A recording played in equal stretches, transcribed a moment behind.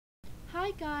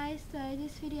Hi guys, so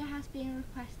this video has been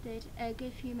requested a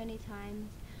good few many times,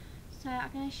 so I'm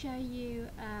going to show you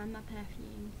my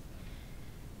perfumes.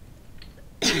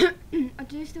 I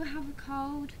do still have a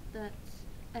cold, but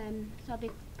so I'll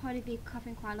probably be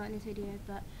coughing quite a lot in this video,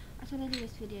 but I just want to do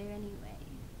this video anyway.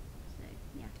 So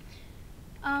yeah.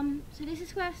 So this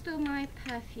is where I store my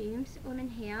perfumes, all in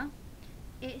here.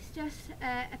 It's just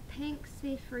a pink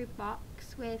see-through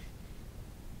box with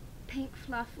pink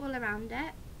fluff all around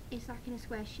it. It's like in a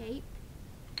square shape.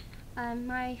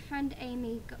 My friend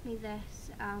Amy got me this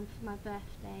for my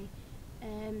birthday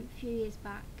a few years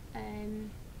back. I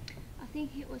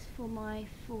think it was for my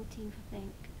 14th, I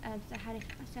think. So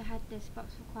I had this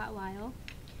box for quite a while.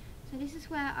 So this is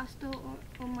where I store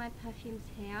all my perfumes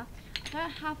here. I don't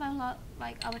have a lot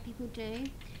like other people do,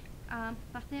 but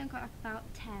I think I've got like about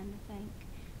 10, I think.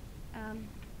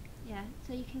 Yeah,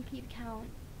 so you can keep count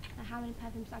of how many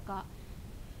perfumes I got.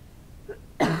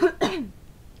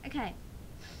 Okay,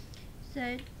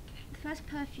 so the first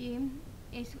perfume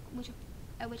is which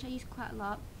I use quite a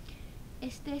lot.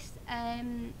 It's this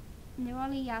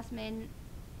neroli jasmin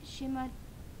shimmer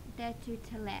de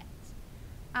toilette,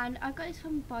 and I got this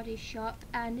from Body Shop,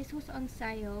 and this was on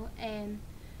sale.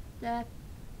 The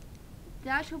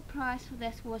actual price for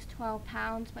this was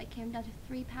 £12, but it came down to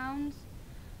 £3.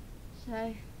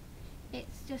 So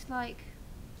it's just like,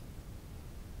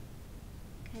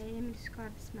 okay, let me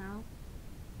describe the smell.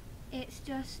 It's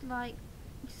just like,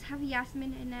 just have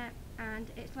jasmine in it, and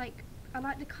it's like, I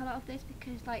like the colour of this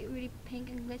because it's like really pink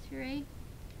and glittery,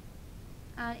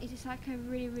 and it's just like a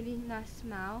really nice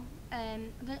smell.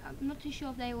 I'm not too sure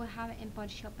if they will have it in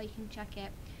Body Shop, but you can check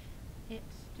it.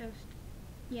 It's just,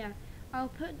 yeah, I'll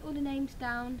put all the names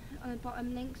down on the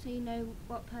bottom link so you know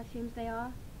what perfumes they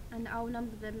are, and I'll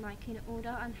number them like in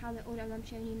order and how the order I'm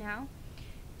showing you now.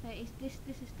 So it's this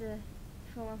is the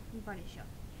from Body Shop.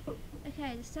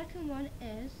 Okay, the second one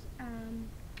is I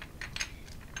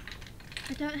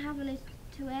don't have a list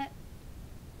to it,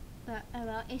 but oh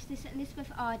well, it's this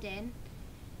Arden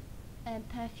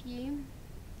perfume,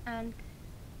 and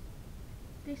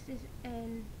this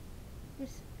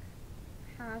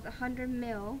has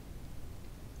 100ml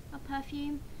of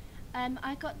perfume.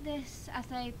 I got this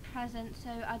as a present, so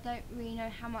I don't really know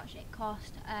how much it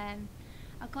cost.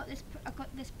 I got this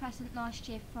present last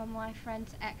year from my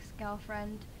friend's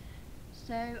ex-girlfriend.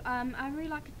 So I really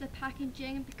like the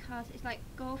packaging because it's like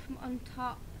gold from on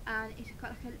top, and it's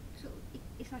got like a sort of,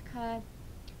 it's like a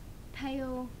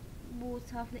pale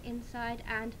water from the inside,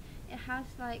 and it has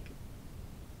like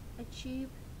a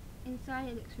tube inside.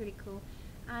 It looks really cool,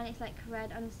 and it's like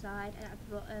red on the side and at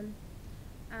the bottom,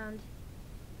 and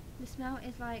the smell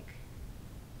is like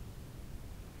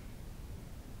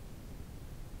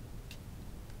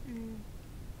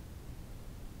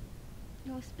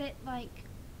it's a bit like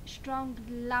strong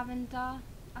lavender,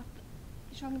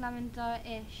 strong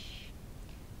lavender-ish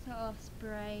sort of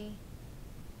spray.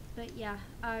 But yeah,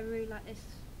 I really like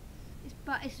this.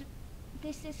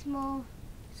 This is more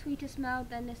sweeter smell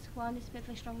than this one. It's a bit of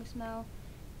a stronger smell.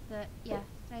 But yeah,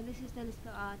 so this is the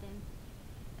Lovesturck Arden.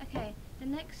 Okay, the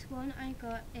next one I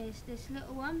got is this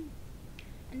little one,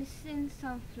 and this is in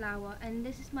Sunflower, and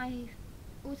this is my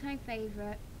all-time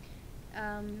favourite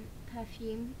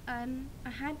perfume. I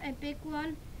had a big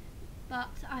one,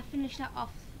 but I finished that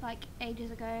off like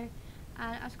ages ago,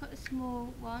 and I just got the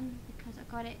small one because I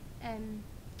got it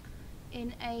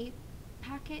in a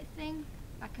packet thing,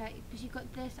 because you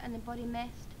got this and the body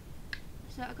mist.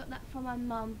 So I got that from my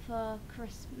mum for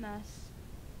Christmas,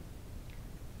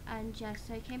 and yeah,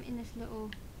 so it came in this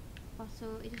little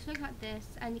bottle. It just looks like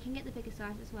this, and you can get the bigger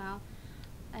size as well.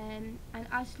 And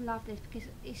I just love this because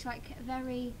it's like a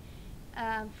very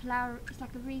it's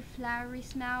like a really flowery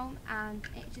smell, and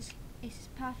it's just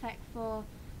perfect for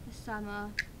the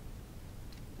summer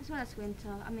as well as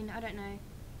winter. I mean, I don't know,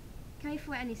 go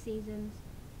for any seasons,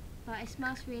 but it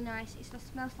smells really nice. It just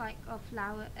smells like of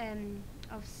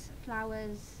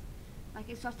flowers, like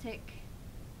exotic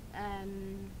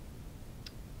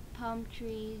palm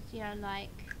trees, you know,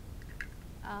 like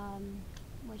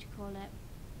what do you call it,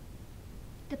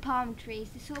 the palm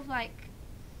trees. It's sort of like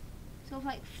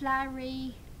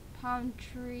flowery palm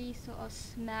tree sort of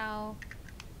smell.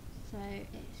 So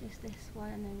it's just this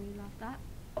one, and I really love that.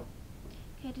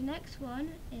 Okay, the next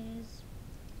one is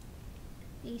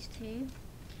these two,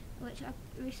 which I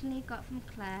recently got from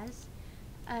Claire's.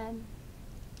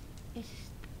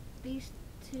 It's these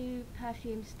two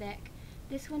perfume stick.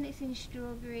 This one is in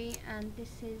strawberry, and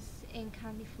this is in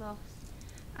candy floss.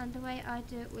 And the way I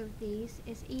do it with these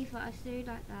is either I do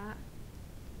like that,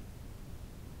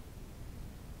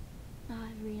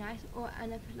 really nice,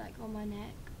 and I put like on my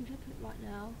neck. I'm gonna put it right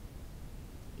now.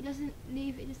 it doesn't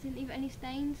leave any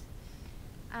stains,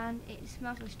 and it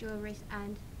smells like strawberries,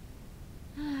 and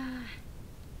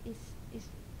it's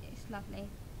lovely.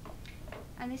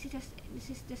 And this is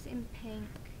just in pink,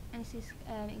 and this is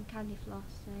in candy floss,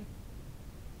 so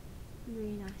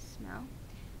really nice smell.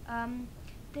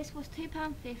 This was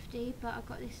 £2.50, but I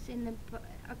got this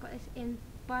in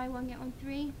buy one get one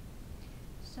free.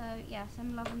 So yes,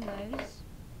 I'm loving those.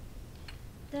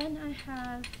 Then I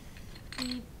have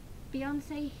the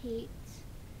Beyonce Heat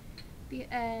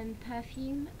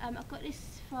perfume. I got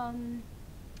this from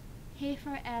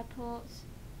Heathrow Airport.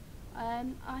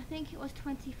 I think it was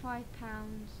 £25.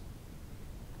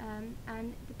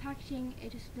 And the packaging,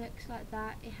 it just looks like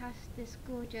that. It has this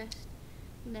gorgeous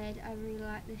lid. I really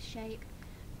like this shape,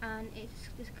 and it's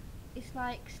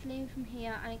like slim from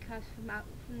here, and it comes from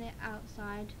the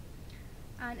outside,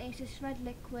 and it's just red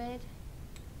liquid,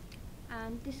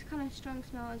 and this is kind of strong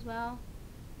smell as well.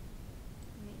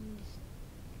 Wait, let me just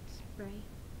spray.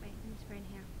 Wait, let me spray in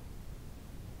here.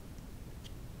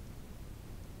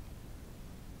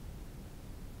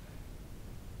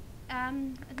 I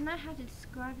don't know how to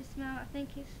describe the smell. I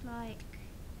think it's like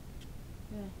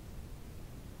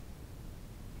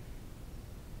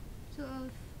sort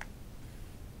of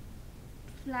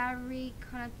flowery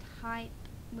kind of type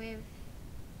with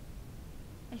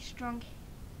a strong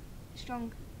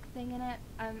thing in it.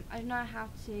 I don't know how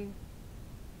to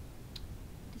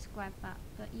describe that,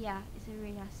 but yeah, it's a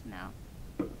really nice smell.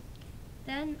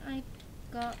 Then I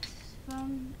got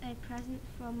from a present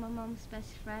from my mom's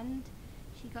best friend.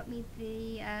 She got me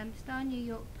the Star New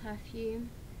York perfume,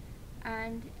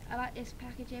 and I like this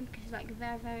packaging because it's like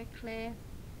very, very clear,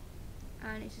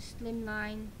 and it's a slim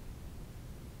line.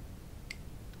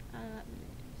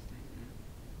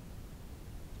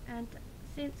 And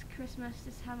since Christmas,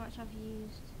 this is how much I've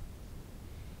used.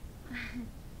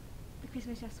 The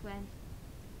Christmas just went.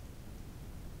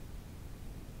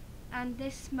 And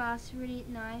this smells really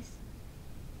nice.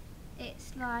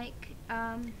 It's like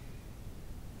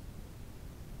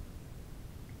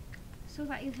sort of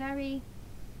like a very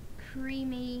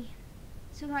creamy,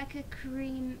 sort of like a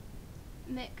cream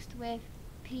mixed with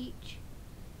peach.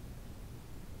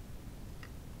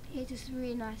 It's just a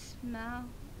really nice smell.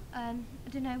 I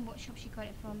don't know what shop she got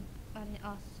it from, I didn't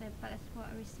ask, so, but that's what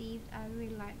I received. I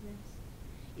really like this.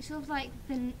 It's sort of like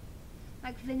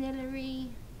vanilla-y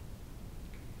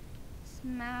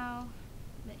smell,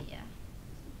 but yeah,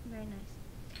 it's very nice.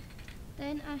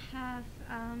 Then I have,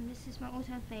 this is my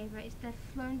all-time favourite, it's the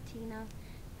Florentyna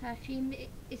perfume. It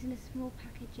is in a small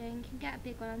packaging. You can get a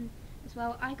big one as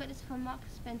well. I got this from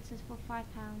Marks & Spencer's for £5,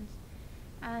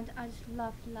 and I just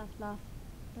love the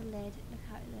lid. Look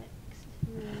how it looks. It's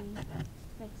really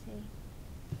pretty,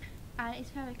 and it's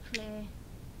very clear.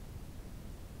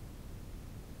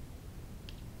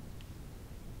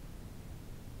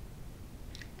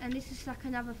 And this is like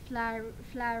another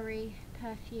flowery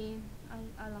perfume. I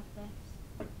love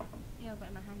this. Yeah, I've got it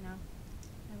in my hand now.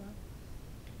 Oh well.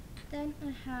 Then I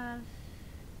have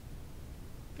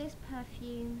this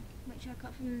perfume, which I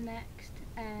got from Next.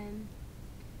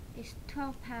 It's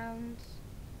 £12.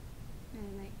 No,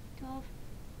 wait, £12.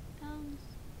 I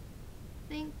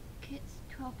think it's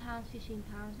 £12, £15. I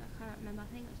can't remember. I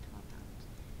think it was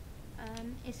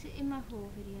 £12. It's in my haul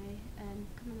video.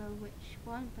 Can't remember which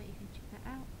one, but you can check that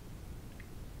out.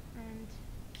 And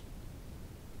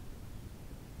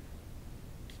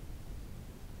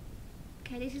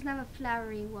okay, this is another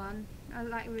flowery one. I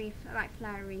like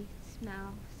flowery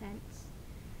smell, scents,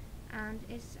 and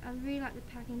I really like the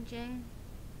packaging.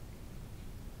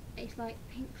 It's like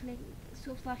pink,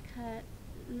 sort of like a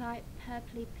light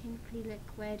purpley, pinkly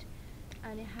liquid,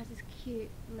 and it has this cute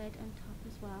lid on top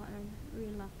as well, and I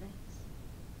really love this.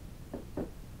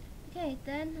 Okay,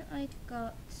 then I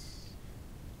got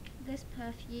this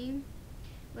perfume,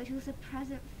 which was a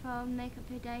present from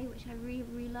makeupyourday, which I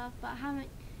really love, but I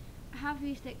have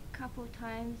used it a couple of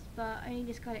times, but I only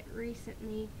just got it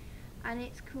recently, and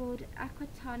it's called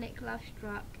Aquatonic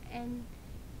Lovesturck, and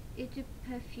it's a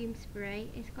perfume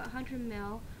spray. It's got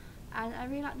 100ml, and I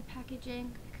really like the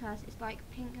packaging because it's like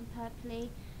pink and purpley,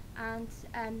 and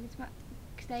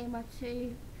they are my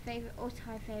two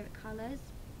all-time favourite colours.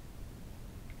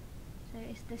 So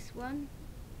it's this one,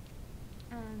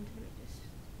 and let me just.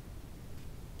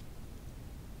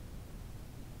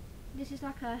 This is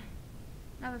like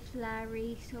another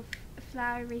flowery,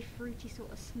 fruity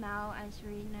sort of smell, and it's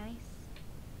really nice.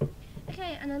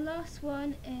 Okay, and the last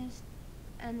one is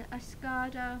an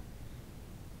Escada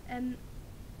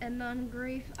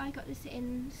Mongroof. I got this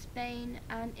in Spain,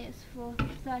 and it's for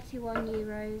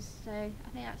 €31. So I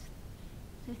think that's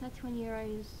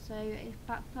 €31. So it's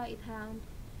about £30.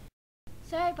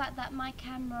 Sorry about that, my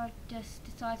camera just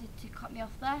decided to cut me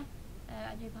off there.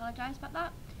 I do apologise about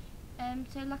that.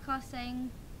 So like I was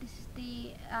saying, this is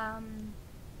the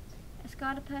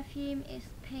Escada perfume. It's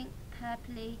pink,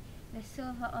 purpley, with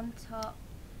silver on top,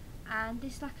 and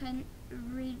this is like I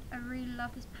really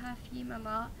love this perfume a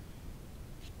lot.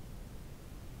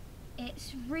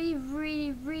 It's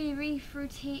really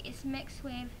fruity. It's mixed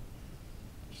with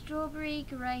strawberry,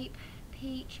 grape,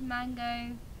 peach,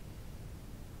 mango,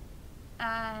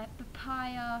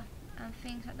 papaya and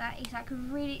things like that. It's like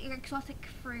really exotic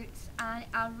fruits, and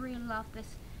I really love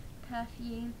this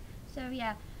perfume. So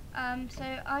yeah,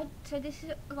 so this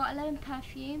is, I've got 11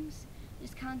 perfumes,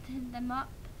 just counting them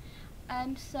up.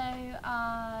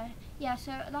 Yeah,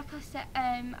 so like I said,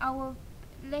 I will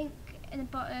link in the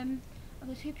bottom of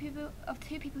the two people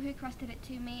who requested it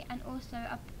to me, and also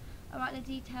I'll write the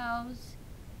details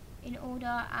in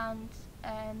order, and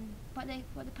what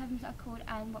the perfumes are called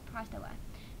and what price they were.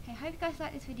 Okay, hope you guys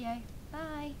like this video.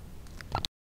 Bye.